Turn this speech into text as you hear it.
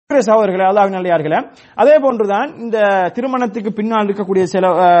சகோதரர்களே, அல்லாஹ்வின் நல்லடியார்களே, அதே போன்றுதான் இந்த திருமணத்துக்கு பின்னால்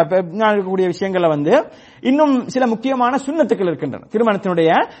இருக்கக்கூடிய விஷயங்கள்ல வந்து இன்னும் சில முக்கியமான சுன்னத்துக்கள் இருக்கின்றன. திருமணத்தினுடைய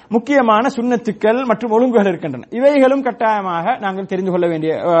முக்கியமான சுன்னத்துக்கள் மற்றும் ஒழுங்குகள் இருக்கின்றன. இவைகளும் கட்டாயமாக நாங்கள் தெரிந்து கொள்ள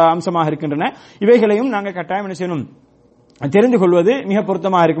வேண்டிய அம்சமாக இருக்கின்றன. இவைகளையும் நாங்கள் கட்டாயம் என்ன செய்யணும், தெரிந்து கொள்வது மிக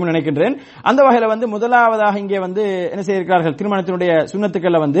பொருத்தமாக இருக்கும் நினைக்கின்றேன். அந்த வகையில வந்து முதலாவதாக இங்கே வந்து என்ன செய்திருக்கிறார்கள், திருமணத்தினுடைய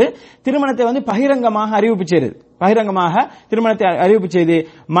சுன்னத்துக்கள்ல வந்து திருமணத்தை வந்து பகிரங்கமாக அறிவிப்பு செய்வது, பகிரங்கமாக திருமணத்தை அறிவிப்பு செய்து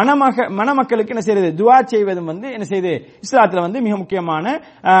மணமக்களுக்கு என்ன செய்யறது, துஆ செய்வதும் வந்து என்ன செய்து இஸ்லாத்துல வந்து மிக முக்கியமான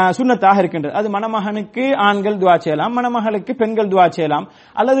சுன்னத்தாக இருக்கின்றது. அது மணமகனுக்கு ஆண்கள் துஆ செய்யலாம், மணமகளுக்கு பெண்கள் துஆ செய்யலாம்,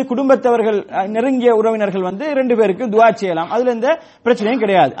 அல்லது குடும்பத்தவர்கள் நெருங்கிய உறவினர்கள் வந்து 2 பேருக்கு துஆ செய்யலாம். அதுல எந்த பிரச்சனையும்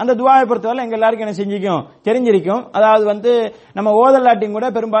கிடையாது. அந்த துஆவை பொறுத்தவரை எங்க எல்லாருக்கும் என்ன செஞ்சிக்கும், தெரிஞ்சிருக்கும். அதாவது வந்து நம்ம ஓதல்லாட்டியும் கூட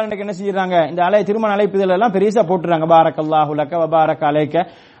பெரும்பாலும் என்ன செஞ்சிடறாங்க, இந்த திருமண அழைப்புதல் எல்லாம் பெருசா போட்டுறாங்க. பாரக்கல்லாஹு லக வ பாரக அலைக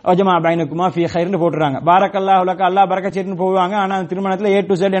வஜமா பைனகுமா ஃபீ கைர்னு போட்டுறாங்க. பாரக்கல்லாஹு லக, அல்லாஹ் பரக்கத் செய்யணும்னு போவாங்க. ஆனா திருமணத்துல A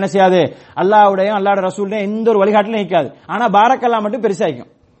to Z என்ன செய்யாது, அல்லாஹ்வுடைய அல்லாஹ்வுடைய ரசூலுடைய எந்த ஒரு வழிகாட்டிலும் நிக்காது. ஆனா பாரக்கல்லாஹ் மட்டும் பெருசாயிக்கும்,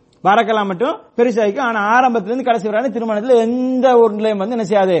 பாரக்கல்லா மட்டும் பெருசாயிக்கும். ஆனா ஆரம்பத்திலிருந்து கடைசி வரை திருமணத்துல எந்த ஒரு நிலையம் வந்து என்ன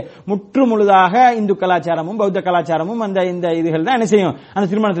செய்யாது, முற்று முழுதாக இந்து கலாச்சாரமும் பௌத்த கலாச்சாரமும் அந்த இந்த இதுகள் தான் என்ன செய்யும் அந்த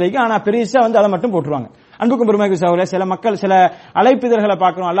திருமணத்துல. ஆனா பெருசா வந்து அதை மட்டும் போட்டுருவாங்க. அன்புக்கும் பெருமைக்கு சகோதரர்களே, சில மக்கள் சில அழைப்பிதழ்களை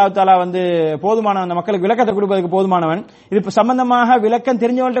பார்க்கிறோம். அல்லாஹ் தஆலா வந்து போதுமான அந்த மக்களுக்கு விளக்கத்தை கொடுப்பதற்கு போதுமானவன். இது சம்பந்தமாக விளக்கம்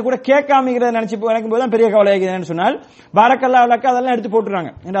தெரிஞ்சவங்கள்ட்ட கூட கேட்காமங்கிறத நினைச்சு நினைக்கும் போது தான் பெரிய கவலை ஆகுதுன்னு சொன்னால், பாரக்கல்லாஹு லக அதெல்லாம் எடுத்து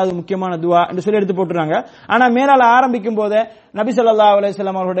போட்டுறாங்க. அது முக்கியமான துஆ என்று சொல்லி எடுத்து போட்டுறாங்க. ஆனா மேலால ஆரம்பிக்கும் போது நபி ஸல்லல்லாஹு அலைஹி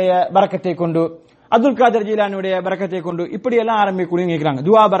வஸல்லம் அவருடைய பரக்கத்தை கொண்டு, அப்துல் காதர் ஜீலானியுடைய பரக்கத்தை கொண்டு இப்படி எல்லாம் ஆரம்பிக்கக்கூடிய கேட்கிறாங்க.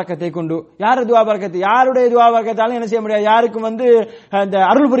 துஆ பரக்கத்தை கொண்டு, யாரு துஆ பரக்கத்து, யாருடைய துஆ பரக்கத்தாலும் என்ன செய்ய முடியாது, யாருக்கும் வந்து அந்த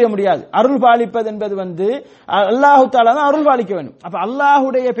அருள் புரிய முடியாது. அருள் பாலிப்பது என்பது வந்து அல்லாஹ் தஆலா தான் அருள் பாலிக்க வேண்டும். அப்ப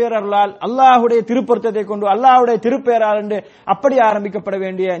அல்லாஹ்வுடைய பேரருளால், அல்லாஹ்வுடைய திருப்பொருத்தத்தை கொண்டு, அல்லாஹ்வுடைய திருப்பேரால் என்று அப்படி ஆரம்பிக்கப்பட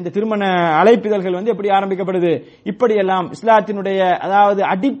வேண்டிய இந்த திருமண அழைப்பிதழ்கள் வந்து எப்படி ஆரம்பிக்கப்படுது, இப்படி எல்லாம் இஸ்லாத்தினுடைய அதாவது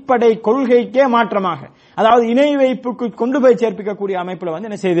அடிப்படை கொள்கைக்கே மாற்றமாக, அதாவது இணை வைப்புக்கு கொண்டு போய் சேர்ப்பிக்கக்கூடிய அமைப்புல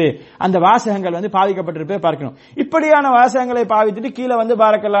வந்து என்ன செய்யுது, அந்த வாசகங்கள் வந்து பாவிக்கப்பட்டிருப்பதை பார்க்கணும். இப்படியான வாசகங்களை பாவித்துட்டு கீழே வந்து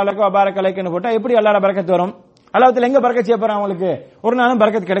பாரக்கல்லாஹு லக வ பாரக அலைக்கன்னு போட்டா எப்படி அல்லாஹ்வுடைய பரக்கத் வரும்? அல்லாஹ்வுல எங்க பரக்கத் செய்ய போறான், அவங்களுக்கு ஒரு நாளும்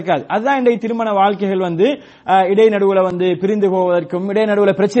பரக்கத் கிடைக்காது. அதுதான் இந்த திருமண வாழ்க்கைகள் வந்து இடைநடுவுல வந்து பிரிந்து போவதற்கும்,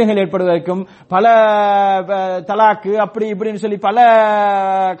 இடைநடுவுல பிரச்சனைகள் ஏற்படுவதற்கும், பல தலாக்கு அப்படி இப்படின்னு சொல்லி பல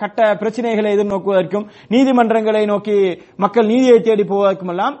கட்ட பிரச்சனைகளை எதிர்நோக்குவதற்கும், நீதிமன்றங்களை நோக்கி மக்கள் நீதியை தேடி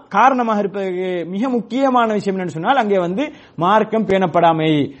போவதற்கும் எல்லாம் காரணமாக இருப்பதற்கு மிக முக்கியமான விஷயம் என்னன்னு சொன்னால், அங்கே வந்து மார்க்கம்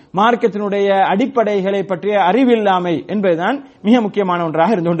பேணப்படாமை, மார்க்கத்தினுடைய அடிப்படைகளை பற்றிய அறிவில்லாமை என்பதுதான் மிக முக்கியமான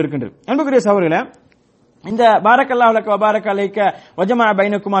ஒன்றாக இருந்து கொண்டிருக்கின்றது. அன்புக்குரிய சகோதரர்களே, இந்த பாரக்கல்லாஹு லக வ பாரக அலைக வஜமா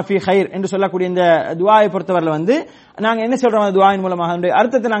பைனகுமா ஃபீ கைர் என்று சொல்லக்கூடிய இந்த துஆவை பொறுத்தவரையில வந்து நாங்க என்ன சொல்றோம், அந்த துஆவின் மூலமாக அந்த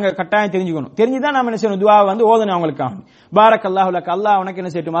அர்த்தத்தை நாங்க கட்டாயம் தெரிஞ்சுக்கணும். தெரிஞ்சுதான் நாம என்ன செய்யணும், துஆவை வந்து ஓதணும் அவங்களுக்காக. பாரக்கல்லாஹு லக, அல்லாஹ் உனக்கு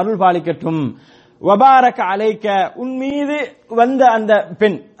என்ன செய்யட்டும், அருள் பாலிக்கட்டும். வபாரக அலைக்க, உன் மீது வந்த அந்த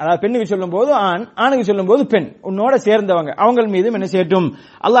பெண், அதாவது பெண்ணுக்கு சொல்லும் போது ஆண், ஆணுக்கு சொல்லும் போது பெண், உன்னோட சேர்ந்தவங்க அவங்க மீதும் என்ன செய்யட்டும்,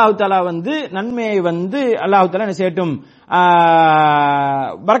 அல்லாஹ் தஆலா வந்து நன்மையை வந்து அல்லாஹ் தஆலா என்ன செய்யட்டும்,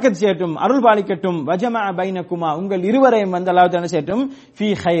 பரக்கத் செய்யட்டும், அருள் பாலிக்கட்டும். வஜமா பைனகுமா, உங்கள் இருவரையும் வந்து அல்லாஹ் தஆலா என்ன செய்யட்டும், ஃபீ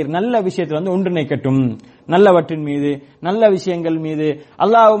கைர், நல்ல விஷயத்தில் வந்து ஒன்றிணைக்கட்டும், நல்லவற்றின் மீது, நல்ல விஷயங்கள் மீது,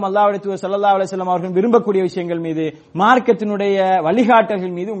 அல்லாஹ்வும் அல்லாஹ்வுடைய தூதர் ஸல்லல்லாஹு அலைஹி வஸல்லம் அவர்கள் விரும்பக்கூடிய விஷயங்கள் மீது, மார்க்கத்தினுடைய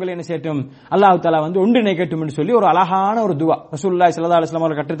வழிகாட்டல்கள் மீது உங்களை என்ன செய்யட்டும், அல்லாஹ் தஆலா வந்து ஒன்றிணைக்கட்டும் என்று சொல்லி ஒரு அழகான ஒரு துஆ, ரசூலுல்லாஹி ஸல்லல்லாஹு அலைஹி வஸல்லம்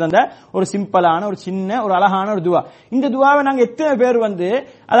அவர்கள் கற்றுத் தந்த ஒரு சிம்பிளான ஒரு சின்ன ஒரு அழகான ஒரு துஆ. இந்த துஆவை நாங்க எத்தனை பேர் வந்து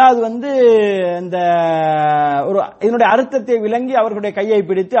அதாவது வந்து இந்த ஒரு இதனுடைய அர்த்தத்தை விளங்கி அவர்களுடைய கையை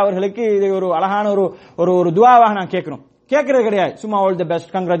பிடித்து அவர்களுக்கு இது ஒரு அழகான ஒரு ஒரு துஆவாக நான் கேட்கிறோம். கேட்கறது கிடையாது. சும்மா ஆல் தி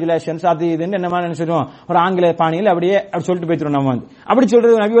பெஸ்ட், கங்க்ராச்சுலேஷன்ஸ், அது இதுன்னு என்ன மாதிரி நினைச்சிடும், ஒரு ஆங்கில பாணியில் அப்படியே அப்படி சொல்லிட்டு போய்க்கிறோம். நம்ம வந்து அப்படி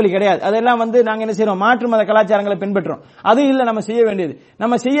சொல்றது நபி வழி கிடையாது. அதெல்லாம் வந்து நாங்க என்ன செய்யறோம், மாற்று மத கலாச்சாரங்களை பின்பற்றோம். அது இல்ல நம்ம செய்ய வேண்டியது.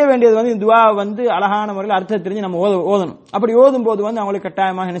 நம்ம செய்ய வேண்டியது வந்து இந்த துஆ வந்து அழகான முறையில் அர்த்தத்தை தெரிஞ்சு நம்ம ஓதணும். அப்படி ஓதும் போது வந்து அவங்களுக்கு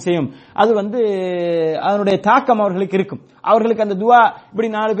கட்டாயமாக என்ன செய்யும், அது வந்து அதனுடைய தாக்கம் அவர்களுக்கு இருக்கும். அவர்களுக்கு அந்த துஆ இப்படி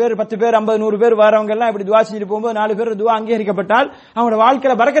 4 பேர் 10 பேர் 50 100 பேர் வரவங்க எல்லாம் இப்படி துஆ செஞ்சுட்டு போகும்போது 4 பேர் துஆ அங்கீகரிக்கப்பட்டால் அவங்களோட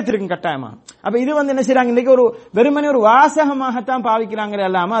வாழ்க்கையில பரக்கத் இருக்கும் கட்டாயமா. அப்ப இது வந்து என்ன செய்யறாங்க, இன்னைக்கு ஒரு வெறுமனே ஒரு வாசகமாகத்தான் பாவிக்கிறாங்க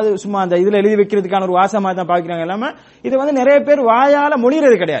இல்லாம, அது சும்மா அந்த இதுல எழுதி வைக்கிறதுக்கான ஒரு வாசகமாக தான் பாவிக்கிறாங்க இல்லாம, இது வந்து நிறைய பேர் வாயால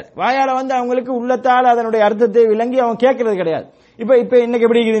மொழிறது கிடையாது. வாயால வந்து அவங்களுக்கு உள்ளத்தால் அதனுடைய அர்த்தத்தை விளங்கி அவங்க கேட்கறது கிடையாது. இப்ப இன்னைக்கு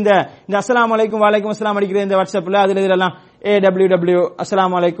எப்படி இந்த அஸ்ஸலாமு அலைக்கும் வலைக்கும் அஸ்ஸலாம் அடிக்கிற இந்த வாட்ஸ்அப்ல அதுல இதெல்லாம் AWW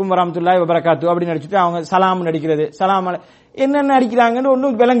அஸ்ஸலாமு அலைக்கும் வரஹ்மத்துல்லாஹி வபரகாத்து அப்படி நடிச்சுட்டு அவங்க சலாம் நடிக்கிறது. சலாம் என்னென்ன அடிக்கிறாங்கன்னு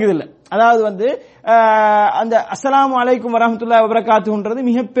ஒன்றும் விளங்குது இல்லை. அதாவது வந்து அந்த அஸ்ஸலாமு அலைக்கும் வரஹ்மத்துல்லாஹி வபரகாத்துஹுன்றது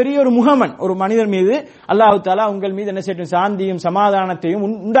மிகப்பெரிய ஒரு முகமன், ஒரு மனிதர் மீது அல்லாஹ் தஆலா உங்கள் மீது என்ன செய்யட்டும், சாந்தியும் சமாதானத்தையும்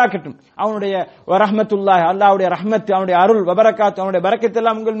உண்டாக்கட்டும், அவனுடைய ரஹ்மத்துல்லாஹி அல்லாஹ்வுடைய ரஹ்மத், அவனுடைய அருள், வபரகாத், அவனுடைய பரக்கத்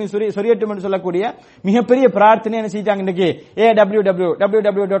எல்லாம் உங்கள் மீது சொரியட்டும் என்று சொல்லக்கூடிய மிகப்பெரிய பிரார்த்தனை என்ன செஞ்சாங்க இன்னைக்கு www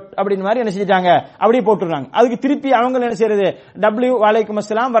அப்படின்னு மாதிரி என்ன செஞ்சாங்க அப்படியே போட்டுறாங்க. அதுக்கு திருப்பி அவங்க என்ன செய்யறது, w வலைக்கும்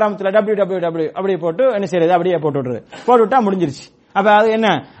அஸ்ஸலாம் வரஹ்மத்துல்லாஹி www அப்படியே போட்டு என்ன செய்யறது, அப்படியே போட்டுவிட்டா முடிஞ்சிருச்சு. அப்ப அது என்ன,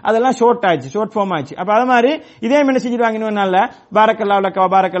 அதெல்லாம் ஷார்ட் ஆயிடுச்சு, ஷார்ட் ஃபார்ம் ஆயிடுச்சு. அப்ப அது மாதிரி இதே என்ன செஞ்சிருவாங்க, இன்னும் நல்ல பாரக்கல்லாஹு லக்க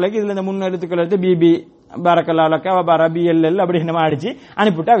பாரக்கல்லக்கு, இதுல இந்த 3 எழுத்துக்கள் எடுத்து பிபி பாரக்கல்லாஹு லக்க வபார பிஎல்எல் அப்படி நம்ம அடிச்சு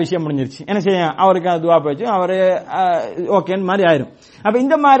அனுப்பிவிட்டா விஷயம் முடிஞ்சிருச்சு. என்ன செய்ய, அவருக்கு அது துவா போயிடுச்சு, அவரு ஓகேன்னு மாதிரி ஆயிரும். அப்ப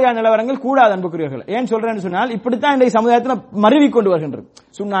இந்த மாதிரியான நிலவரங்கள் கூடாது அன்புக்குரியவர்கள். ஏன் சொல்றேன்னு சொன்னால், இப்படித்தான் இன்றைய சமுதாயத்தில் மருவி கொண்டு வருகின்றது.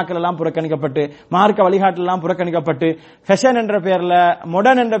 சுண்ணாக்கள் எல்லாம் புறக்கணிக்கப்பட்டு, மார்க்க வழிகாட்டல் எல்லாம் புறக்கணிக்கப்பட்டு, ஃபேஷன் என்ற பெயர்ல,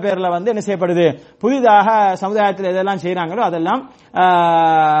 மாடர்ன் என்ற பெயர்ல வந்து என்ன செய்யப்படுது, புதிதாக சமுதாயத்தில் எதெல்லாம் செய்யறாங்களோ அதெல்லாம்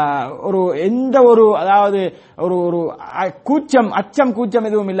ஒரு எந்த ஒரு அதாவது ஒரு ஒரு அச்சம் கூச்சம்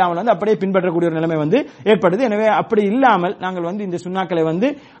எதுவும் இல்லாமல் வந்து அப்படியே பின்பற்றக்கூடிய ஒரு நிலைமை வந்து ஏற்படுது. எனவே அப்படி இல்லாமல் நாங்கள் வந்து இந்த சுண்ணாக்களை வந்து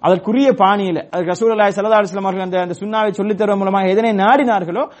அதற்குரிய பாணியில, அதுக்கு ரசூலுல்லாஹி ஸல்லல்லாஹு அலைஹி வஸல்லம் அவர்கள் அந்த சுண்ணாவை சொல்லித் தருவதன் மூலமாக எதனை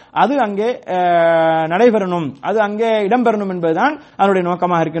நாடினார்களோ அது அங்கே நடைபெறணும், அது அங்கே இடம்பெறணும் என்பதுதான் அதனுடைய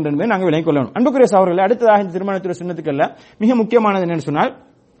நோக்கமாக இருக்கின்றது என்பதை நாங்கள் விளங்கிக் கொள்ளணும். அன்புக்குரிய சகோதரர்களே, அடுத்ததாக இந்த திருமணத்துடைய சுன்னத்துக்கள்ல மிக முக்கியமானது என்னன்னு சொன்னால்,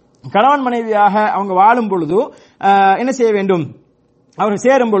 கணவன் மனைவியாக அவங்க வாழும் பொழுது என்ன செய்ய வேண்டும், அவர்கள்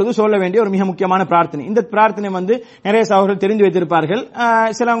சேரும் பொழுது சொல்ல வேண்டிய ஒரு மிக முக்கியமான பிரார்த்தனை. இந்த பிரார்த்தனை வந்து நிறைய சகோதரர்கள் தெரிந்து வைத்திருப்பார்கள்,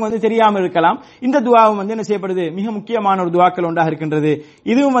 சிலவங்க வந்து தெரியாமல் இருக்கலாம். இந்த துவாவும் வந்து என்ன செய்யப்படுது, மிக முக்கியமான ஒரு துவாக்கள் ஒன்றாக இருக்கின்றது.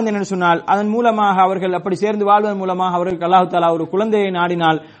 இதுவும் வந்து என்ன சொன்னால், அதன் மூலமாக அவர்கள் அப்படி சேர்ந்து வாழ்வதன் மூலமாக அவர்களுக்கு அல்லாஹ் தஆலா ஒரு குழந்தையை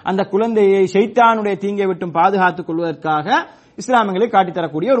நாடினால் அந்த குழந்தையை ஷைத்தானுடைய தீங்கை விட்டும் பாதுகாத்துக் கொள்வதற்காக இஸ்லாமியங்களை காட்டி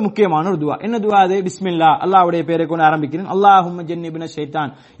தரக்கூடிய ஒரு முக்கியமான ஒரு துவா. என்ன துவா அது? பிஸ்மில்லா, அல்லாஹ்வுடைய பெயரை கொண்டு ஆரம்பிக்கிறேன். அல்லாஹும்ம ஜன்னிபின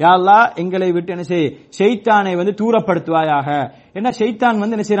ஷைத்தான், யா அல்லாஹ் எங்களை விட்டு என்ன செய், ஷைத்தானை வந்து தூரப்படுத்துவாயாக. என்ன, ஷைத்தான்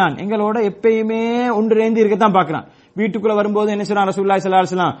வந்து என்ன செய்றான், எங்களோட எப்பயுமே ஒன்றிணைந்து இருக்கத்தான் பார்க்கிறான். வீட்டுக்குள்ள வரும்போது என்ன செய்றான் ரசூலுல்லாஹி ஸல்லல்லாஹு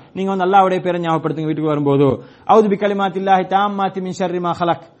அலைஹி வஸல்லம், நீங்க வந்து அல்லாஹ்வுடைய பெயரை ஞாபகப்படுத்துங்க வீட்டுக்குள்ள வரும்போது. அவுது பிகலிமாத்தில்லாஹி தாம்மாத்தி மின் ஷர்ரி மா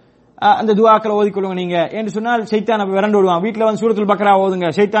ஹலக், அந்த துஆக்களை ஓதிக்கொள்ளுங்க நீங்க என்று சொன்னால் ஷைத்தான் அப்ப விரண்டு விடுவான். வீட்டுல வந்து சூரத்துல் பக்ரா ஓதுங்க,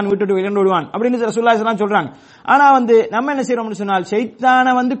 ஷைத்தான் விட்டுட்டு விரண்டு விடுவான் அப்படின்னு ரசூலுல்லாஹி ஸல்லல்லாஹு அலைஹி வஸல்லம் சொல்றாங்க. ஆனா வந்து நம்ம என்ன செய்யறோம்னு சொன்னால்,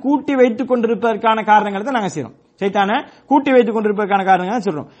 ஷைத்தானை வந்து கூட்டி வைத்துக் கொண்டிருப்பதற்கான காரணங்களை தான் நாங்க செய்யறோம். ஷைத்தானை கூட்டி வைத்துக் கொண்டிருப்பதற்கான காரணங்களை தான்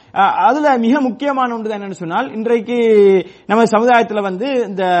சொல்றோம். அதுல மிக முக்கியமான ஒன்று என்னன்னு சொன்னால், இன்றைக்கு நம்ம சமுதாயத்துல வந்து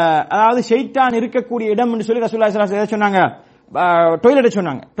இந்த அதாவது ஷைத்தான் இருக்கக்கூடிய இடம் என்று சொல்லி ரசூலுல்லாஹி ஸல்லல்லாஹு அலைஹி வஸல்லம் சொன்னாங்க, டாய்லெட்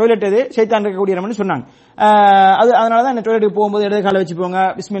சொன்னாங்க. டாய்லெட் எது, ஷைத்தான் இருக்கக்கூடிய இடம்னு சொன்னாங்க. அதனாலதான் இந்த டாய்லெட்டுக்கு போகும்போது இடது கால வச்சு போங்க,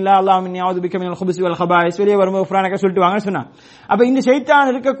 பிஸ்மில்லா அல்லாஹும்ம இன்னி அஊது பிக மினல் குபுஸி வல் ஹபாயிஸ், வெளியே வரும்போது குர்ஆனை சொல்லிட்டு வாங்கன்னு சொன்னாங்க. அப்ப இந்த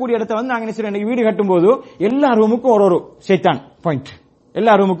ஷைத்தான் இருக்கக்கூடிய இடத்தை வந்து நாங்க என்ன செய்றோம், வீடு கட்டும் போது எல்லா ரூமுக்கும் ஒரு ஷைத்தான் பாயிண்ட்,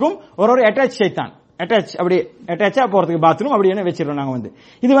 எல்லா ரூமுக்கும் ஒரு அட்டாச் ஷைத்தான், அப்படி அட்டாச்சா போறதுக்கு பாத்ரூம் அப்படி வச்சிருக்கோம் நாங்க வந்து.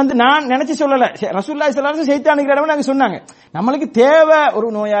 இது வந்து நான் நினைச்சு சொல்லல, ரசூலுல்லாஹி ஸல்லல்லாஹு அலைஹி வஸல்லம் ஷைத்தான் இருக்கிற இடம் நாங்க சொன்னாங்க. நம்மளுக்கு தேவை, ஒரு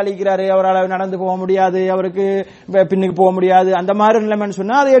நோயாளி இருக்கிறாரு, அவரால் நடந்து போக முடியாது, அவருக்கு பின்னுக்கு போக முடியாது, அந்த மாதிரி நிலைமைன்னு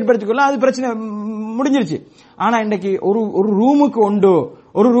சொன்னா அதை ஏற்படுத்திக்கொள்ள, அது பிரச்சனை முடிஞ்சிருச்சு. ஆனா இன்னைக்கு ஒரு ரூமுக்கு உண்டு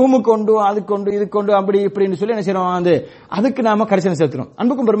அதுக்கு உண்டு இதுக்கு உண்டு அப்படி இப்படின்னு சொல்லி என்ன செய்யறோம், வந்து அதுக்கு நாம கரிசனை செலுத்துறோம்.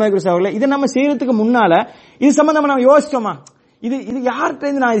 அன்புக்கும் பெருமைக்குரிய சகோதரர்களே, இதை நம்ம செய்யறதுக்கு முன்னால இது சம்பந்தமா நம்ம யோசிச்சோமா, இது யார்கிட்ட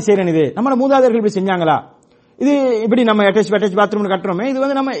இருந்து நான் இது செய்யறேன், இது நம்ம மூதாதையர்கள் இப்படி செஞ்சாங்களா, இது இப்படி நம்ம அட்டாச் பாத்ரூம் கட்டுறோமே, இது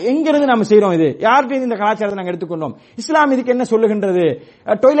வந்து நம்ம எங்க இருந்து நம்ம செய்யறோம், இது யார்கிட்ட இருந்து இந்த கலாச்சாரத்தை நாங்க எடுத்துக்கொண்டோம், இஸ்லாம் இதுக்கு என்ன சொல்லுகின்றது,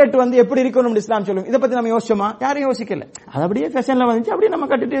 டாய்லெட் வந்து எப்படி இருக்கணும் இஸ்லாம் சொல்லும், இதை பத்தி நம்ம யோசிச்சோமா, யாரையும் யோசிக்கல. அது அப்படியே ஃபேஷன்ல வந்துச்சு, அப்படியே நம்ம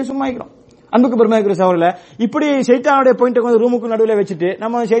கட்டிட்டு சும்மா இருக்கிறோம். அன்புக்கு பெருமைக்குரிய சகோதரர்களே, இப்படி ஷைத்தானுடைய பாயிண்ட் வந்து ரூமுக்கு நடுவில் வச்சுட்டு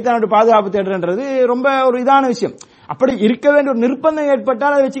நம்ம ஷைத்தானுடைய பாதுகாப்பு தேடுறது ரொம்ப ஒரு இதான விஷயம். அப்படி இருக்க வேண்டிய ஒரு நிர்பந்தம்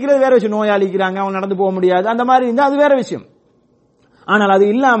ஏற்பட்டால் அதை வச்சுக்கிறது வேற விஷயம். நோயாளி இருக்கிறாங்க, அவங்க நடந்து போக முடியாது, அந்த மாதிரி இருந்தா அது வேற விஷயம். ஆனால் அது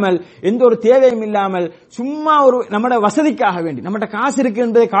இல்லாமல், எந்த ஒரு தேவையும் இல்லாமல், சும்மா ஒரு நம்மட வசதிக்காக வேண்டி, நம்மகிட்ட காசு இருக்கு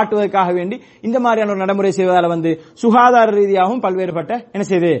என்பதை காட்டுவதற்காக வேண்டி இந்த மாதிரியான ஒரு நடைமுறை செய்வதால வந்து சுகாதார ரீதியாகவும்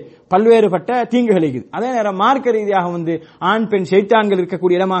பல்வேறுபட்ட தீங்குகள் இருக்குது. அதே நேரம் மார்க்க ரீதியாக வந்து ஆண் பெண் ஷைத்தான்கள்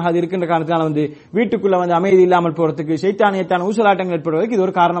இருக்கக்கூடிய இடமாக அது இருக்கின்ற காரணத்தால் வந்து வீட்டுக்குள்ள வந்து அமைதி இல்லாமல் போறதுக்கு, ஷைத்தானியத்தான ஊசலாட்டங்கள் ஏற்படுவதற்கு இது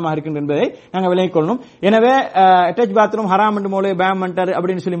ஒரு காரணமாக இருக்கின்ற என்பதை நாங்கள் விளங்கிக் கொள்ளணும். எனவே அட்டாச் பாத்ரூம் ஹராம் என்று மூலம் பேமண்டர்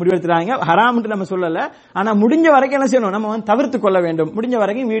அப்படின்னு சொல்லி முடிவெடுத்துறாங்க. ஹராம் என்று நம்ம சொல்லல, ஆனா முடிஞ்ச வரைக்கும் என்ன செய்யணும், நம்ம வந்து தவிர்த்து கொள்ள வேண்டும். முடிஞ்ச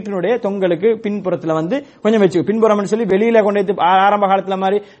வரைக்கும் வீட்டினுடைய தொங்கலுக்கு பின்புறத்துல வந்து கொஞ்சம் வச்சு, பின்புறம் சொல்லி வெளியில கொண்டு ஆரம்ப காலத்துல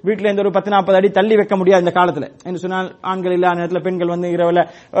மாதிரி வீட்டுல இருந்து ஒரு 10-40 அடி தள்ளி வைக்க முடியாது இந்த காலத்துல. என்று சொன்னால் ஆண்கள் இல்லாத நேரத்தில் பெண்கள் வந்து இரவுல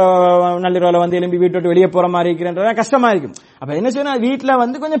நள்ளிரவுல வந்து எழும்பி வீட்டு விட்டு வெளியே போற மாதிரி இருக்கிற கஷ்டமா இருக்கும். அப்ப என்ன சொன்னா, வீட்டுல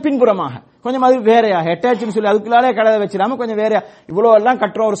வந்து கொஞ்சம் பின்புறமாக கொஞ்சம் அது வேறையாக அட்டாச் சொல்லி அதுக்குள்ளாலே கடை வச்சிடாம கொஞ்சம் வேற, இவ்வளவு எல்லாம்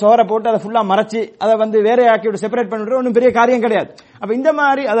கட்டுறோம், ஒரு சோரை போட்டு அதை ஃபுல்லா மறைச்சு அதை வந்து வேறையாக்கி செப்பரேட் பண்ணிட்டு ஒன்றும் பெரிய காரியம் கிடையாது. அப்ப இந்த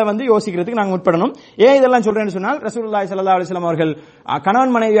மாதிரி அதை வந்து யோசிக்கிறதுக்கு நாங்க முற்படணும். ஏன் இதெல்லாம் சொல்றேன்னு சொன்னால், ரசூலுல்லாஹி ஸல்லல்லாஹு அலைஹி வஸல்லம் அவர்கள்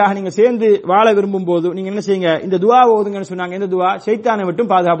கணவன் மனைவியாக நீங்க சேர்ந்து வாழ விரும்பும் போது நீங்க என்ன செய்யுங்க, இந்த துஆவை ஓதுங்கன்னு சொன்னாங்க. இந்த துஆ ஷைத்தானை விட்டும்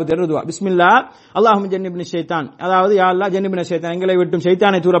பாதுகாப்பு தருவது துஆ. பிஸ்மில்லாஹ் அல்லாஹும்ம ஜன்னிப்னி ஷைத்தான், அதாவது யா அல்லாஹ் ஜன்னிப்னி ஷைத்தான், எங்களை விட்டும்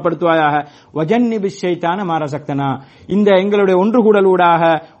ஷைத்தானை தூரப்படுத்துவாயாக. வஜன்னிபிஷ் ஷைத்தான மா ரஸக்தனா, இந்த எங்களுடைய ஒன்று கூடலூடாக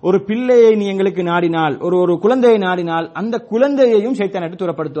ஒரு பிள்ளையை நீ எங்களுக்கு நாடினால், ஒரு குழந்தையை நாடினால் அந்த குழந்தையையும் ஷைத்தானை விட்டு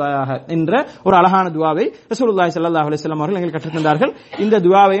தூரப்படுத்துவாயாக என்ற ஒரு அழகான துஆவை ரசூலுல்லாஹி ஸல்லல்லாஹு அலைஹி வஸல்லம் அவர்கள் எங்களுக்கு கற்றுத் தந்தார்கள். இந்த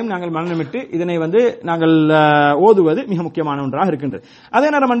துஆவையும் நாங்கள் மனனமிட்டு இதனை நாங்கள் ஓதுவது மிக முக்கியமான ஒன்றாக இருக்கின்றது. அதே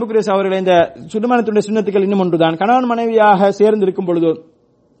நேரம் அன்புக்குரிய சகோதரர்களே, இந்த திருமணத்துடைய சுன்னத்துகள் இன்னும் ஒன்றுதான். கணவன் மனைவியாக சேர்ந்து இருக்கும் பொழுது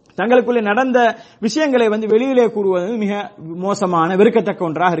தங்களுக்குள்ளே நடந்த விஷயங்களை வெளியிலே கூறுவது மிக மோசமான வெறுக்கத்தக்க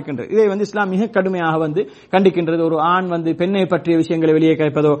ஒன்றாக இருக்கின்றது. இதை இஸ்லாம் மிக கடுமையாக கண்டிக்கின்றது. ஒரு ஆண் பெண்ணை பற்றிய விஷயங்களை வெளியே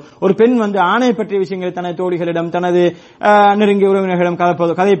கதைப்பதோ, ஒரு பெண் ஆணை பற்றிய விஷயங்களை தனது தோழிகளிடம் தனது நெருங்கிய உறவினர்களிடம்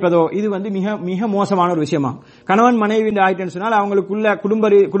கதைப்பதோ இது மிக மிக மோசமான ஒரு விஷயமாகும். கணவன் மனைவி ஆயிட்டுன்னு சொன்னால் அவங்களுக்குள்ள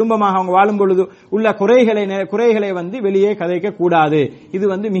குடும்பமாக அவங்க வாழும் பொழுது உள்ள குறைகளை வெளியே கதைக்க கூடாது.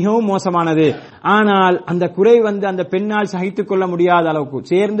 இது மிகவும் மோசமானது. ஆனால் அந்த குறை அந்த பெண்ணால் சகித்துக் கொள்ள முடியாத அளவுக்கு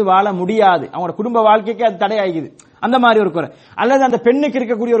சேர்ந்து வாழ முடியாது, அவங்களோட குடும்ப வாழ்க்கைக்கு அது தடையாகுது. அந்த மாதிரி ஒரு குறை, அல்லது அந்த பெண்ணுக்கு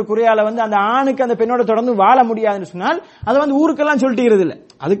இருக்கக்கூடிய ஒரு குறையால அந்த ஆணுக்கு அந்த பெண்ணோட தொடர்ந்து வாழ முடியாதுன்னு சொன்னால் அதை ஊருக்கெல்லாம் சொல்லிட்டு இல்லை.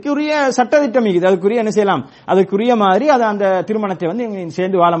 அதுக்குரிய சட்டத்திட்டம் இருக்குது, அதுக்குரிய என்ன செய்யலாம், அதுக்குரிய மாதிரி அந்த திருமணத்தை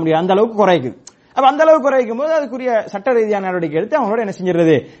சேர்ந்து வாழ முடியாது, அந்த அளவுக்கு குறைக்குது. அப்ப அந்த அளவுக்கு குறைக்கும் போது அதுக்குரிய சட்ட ரீதியான நடவடிக்கை எடுத்து அவங்களோட என்ன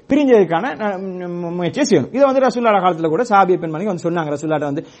செஞ்சிருது, பிரிஞ்சதுக்கான முயற்சியை செய்யணும். இதை ரசூலுல்லாஹ் காலத்துல கூட சாபிய பெண்மணிக்கு சொன்னாங்க.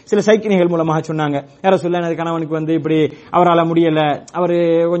 ரசூலுல்லாஹ் சில சைக்கினிகள் மூலமாக சொன்னாங்க, ரசூலுல்லாஹ் எனது கணவனுக்கு இப்படி அவரால் முடியல, அவரு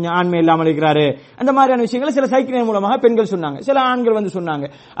கொஞ்சம் ஆண்மை இல்லாமல் இருக்கிறாரு, அந்த மாதிரியான விஷயங்களை சில சைக்கினிகள் மூலமாக பெண்கள் சொன்னாங்க, சில ஆண்கள் சொன்னாங்க.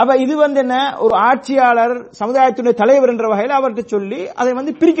 அப்ப இது என்ன, ஒரு ஆட்சியாளர் சமுதாயத்துடைய தலைவர் என்ற வகையில் அவர்கிட்ட சொல்லி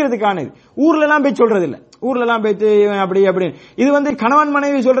அதை பிரிக்கிறதுக்கானது. ஊர்ல எல்லாம் போய் சொல்றது இல்ல, ஊர்ல எல்லாம் போய்த்து அப்படி அப்படின்னு. இது கணவன்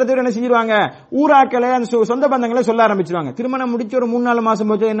மனைவி சொல்றது என்ன செஞ்சிருவாங்க, ஊராக்களை சொந்த பந்தங்களை சொல்ல ஆரம்பிச்சிருவாங்க. திருமணம் முடிச்சு ஒரு 3-4 மாசம்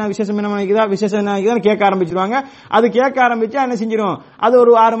போச்சு, என்ன விசேஷம் என்ன நினைக்குதா, விசேஷம் என்ன நினைக்குதா கேட்க ஆரம்பிச்சிருவாங்க. அது கேட்க ஆரம்பிச்சா என்ன செஞ்சிடும், அது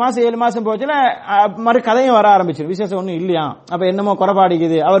ஒரு 6 மாசம் 7 மாசம் போச்சுல மறு கதையும் வர ஆரம்பிச்சிடும். விசேஷம் ஒன்னும் இல்லையா, அப்ப என்னமோ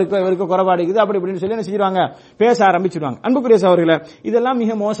குறைபாடிக்குது, இவருக்கு குறைபாடிக்குது, அப்படி இப்படின்னு சொல்லி என்ன செஞ்சிருவாங்க, பேச ஆரம்பிச்சிருவாங்க. அன்புக்குரிய சகோதரர்களே, இதெல்லாம்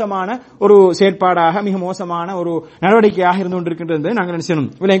மிக மோசமான ஒரு செயற்பாடாக, மிக மோசமான ஒரு நடவடிக்கையாக இருந்து கொண்டிருக்கின்றது நாங்கள் என்ன செய்யணும்,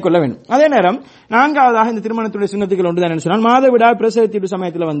 விலகிக் கொள்ள வேண்டும். அதே நேரம் 4வதாக இந்த திருமணத்துடைய சுன்னத்துகள் ஒன்றுதான் என்ன சொன்னால், மாதவிடாய் பிரசவத்தின்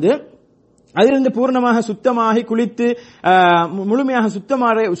சமயத்தில் அதிலிருந்து பூர்ணமாக சுத்தமாகி குளித்து முழுமையாக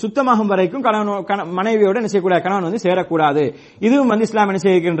சுத்தமாகும் வரைக்கும் மனைவியோட என்ன செய்யக்கூடாது, கணவன் சேரக்கூடாது. இதுவும் இஸ்லாம் என்ன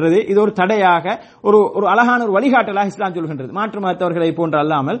செய்கின்றது, இது ஒரு தடையாக, ஒரு அழகான ஒரு வழிகாட்டலாக இஸ்லாம் சொல்கின்றது. மாற்று மதத்தவர்களை போன்ற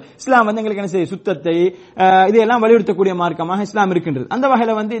அல்லாமல் இஸ்லாம் எங்களுக்கு என்ன செய்ய, சுத்தத்தை இதையெல்லாம் வலியுறுத்தக்கூடிய மார்க்கமாக இஸ்லாம் இருக்கின்றது. அந்த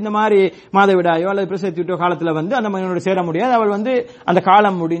வகையில இந்த மாதிரி மாதவிடாயோ அல்லது பிரசவத்திட்டோ காலத்துல அந்த மனைவியோடு சேர முடியாது. அவள் அந்த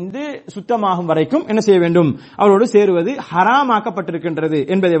காலம் முடிந்து சுத்தமாகும் வரைக்கும் என்ன செய்ய வேண்டும், அவளோடு சேருவது ஹராமாக்கப்பட்டிருக்கின்றது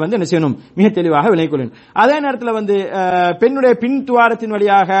என்பதை என்ன செய்யணும், மிக தெளிவாக விளங்கிக் கொள்ளணும். அதே நேரத்தில் பெண்ணுடைய பின் துவாரத்தின்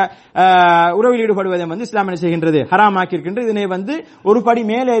வழியாக உறவில் ஈடுபடுவதை இஸ்லாம் என்ன செய்கின்றது, ஹராமாக்கி இருக்கின்றது. இதனை ஒரு படி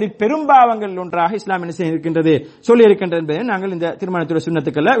மேலேறி பெரும்பாவங்கள் ஒன்றாக இஸ்லாம் என்ன செய்கின்றது, சொல்லி இருக்கின்றது என்பதை நாங்கள் இந்த திருமணத்துடைய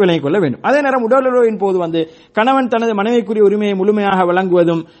சுன்னத்துக்களை விளங்கிக் கொள்ள வேண்டும். அதே நேரம் உடலுறவின் போது கணவன் தனது மனைவிக்குரிய உரிமையை முழுமையாக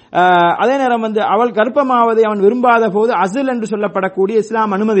வழங்குவதும், அதே நேரம் அவள் கர்ப்பமாவதை அவன் விரும்பாத போது அசில் என்று சொல்லப்படக்கூடிய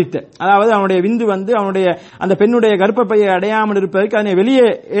இஸ்லாம் அனுமதித்த, அதாவது அவனுடைய விந்து அவனுடைய அந்த பெண்ணுடைய கர்ப்பப்பையை அடையாமல் இருப்பதற்கு அதனை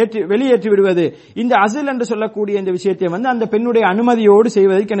வெளியேற்றி விடுவது, இந்த அசில் என்று சொல்லக்கூடிய இந்த விஷயத்தை அந்த பெண்ணுடைய அனுமதியோடு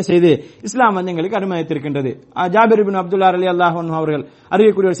செய்வதற்கு என்ன செய்து இஸ்லாம் எங்களுக்கு அனுமதித்திருக்கின்றது. ஜாபிர் இப்னு அப்துல்லாஹ் ரலியல்லாஹு அன்ஹு அவர்கள்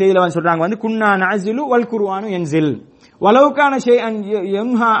அறிவிக்கக்கூடிய ஒரு செய்தியில சொல்றாங்க, குன்னா நஅஸிலு வல் குர்ஆனு யன்ஸில் வலவ் கான ஷைஅன்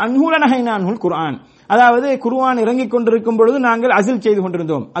யன்ஹா அன்ஹு லனஹைனா அன்ஹுல் குர்ஆன். அதாவது குர்ஆன் இறங்கிக் கொண்டிருக்கும் பொழுது நாங்கள் அசில் செய்து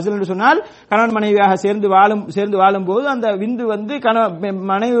கொண்டிருந்தோம். அசில் என்று சொன்னால் கணவன் மனைவியாக சேர்ந்து வாழும் போது அந்த விந்து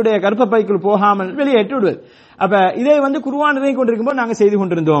மனைவியுடைய கர்ப்பப்பைக்குள் போகாமல் வெளியேற்றி விடுவது. அப்ப இதை குர்ஆன் இறங்கிக் கொண்டிருக்கும் போது நாங்கள் செய்து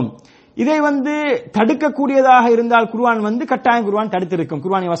கொண்டிருந்தோம். இதை தடுக்கக்கூடியதாக இருந்தால் குர்ஆன் கட்டாயம் குர்ஆன் தடுத்திருக்கும்.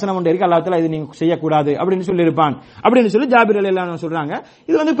 குர்ஆன் வசனம் ஒன்று இருக்கு, அல்லாஹ் தஆலா இது நீங்க செய்யக்கூடாது அப்படின்னு சொல்லி இருப்பான் அப்படின்னு சொல்லி ஜாபிர் ரலியல்லாஹு அன்ஹு சொல்றாங்க.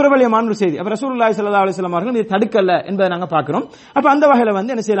 இது பிரபல்யமான ஒரு செய்தி. அப்ப ரசூலுல்லாஹி ஸல்லல்லாஹு அலைஹி வஸல்லம் அவர்கள் இதை தடுக்கல என்பதை நாங்க பார்க்கிறோம். அப்ப அந்த வகையில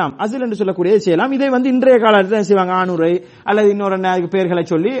என்ன செய்யலாம், அசில் என்று சொல்லக்கூடிய செய்யலாம். இதை இன்றைய காலத்தில் என்ன செய்வாங்க, ஆணுரை அல்லது இன்னொரு பெயர்களை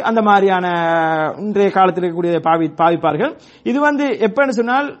சொல்லி அந்த மாதிரியான இன்றைய காலத்தில் இருக்கக்கூடிய பாவிப்பார்கள். இது எப்பன்னு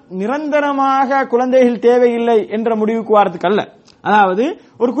சொன்னால் நிரந்தரமாக குழந்தைகள் தேவையில்லை என்ற முடிவுக்கு வாரத்துக்கு அல்ல, அதாவது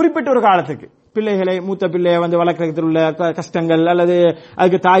ஒரு குறிப்பிட்ட ஒரு காலத்துக்கு பிள்ளைகளை மூத்த பிள்ளையை வளர்க்கறதுல உள்ள கஷ்டங்கள் அல்லது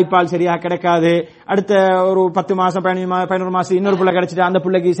அதுக்கு தாய்ப்பால் சரியாக கிடைக்காது, அடுத்த ஒரு 10 மாசம் 11 மாசம் இன்னொரு பிள்ளை கிடைச்சிட்டு அந்த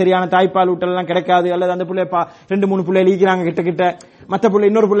பிள்ளைக்கு சரியான தாய்ப்பால் ஊட்டல் எல்லாம் கிடைக்காது, அல்லது அந்த பிள்ளை 2-3 பிள்ளை லீக்கிறாங்க கிட்ட மற்ற பிள்ளை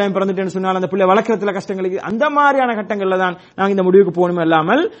இன்னொரு பிள்ளையும் பிறந்துட்டேன்னு சொன்னால் அந்த பிள்ளை வளர்க்கறதுல கஷ்டங்களுக்கு, அந்த மாதிரியான கட்டங்கள்ல தான் நாங்கள் இந்த முடிவுக்கு போகணும்.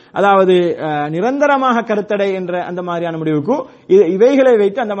 இல்லாமல் அதாவது நிரந்தரமாக கருத்தடை என்ற அந்த மாதிரியான முடிவுக்கு இவைகளை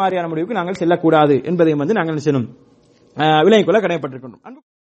வைத்து அந்த மாதிரியான முடிவுக்கு நாங்கள் செல்லக்கூடாது என்பதை நாங்கள் செய்யணும், விலகிக் கொள்ள கடமைப்பட்டிருக்கின்றோம்.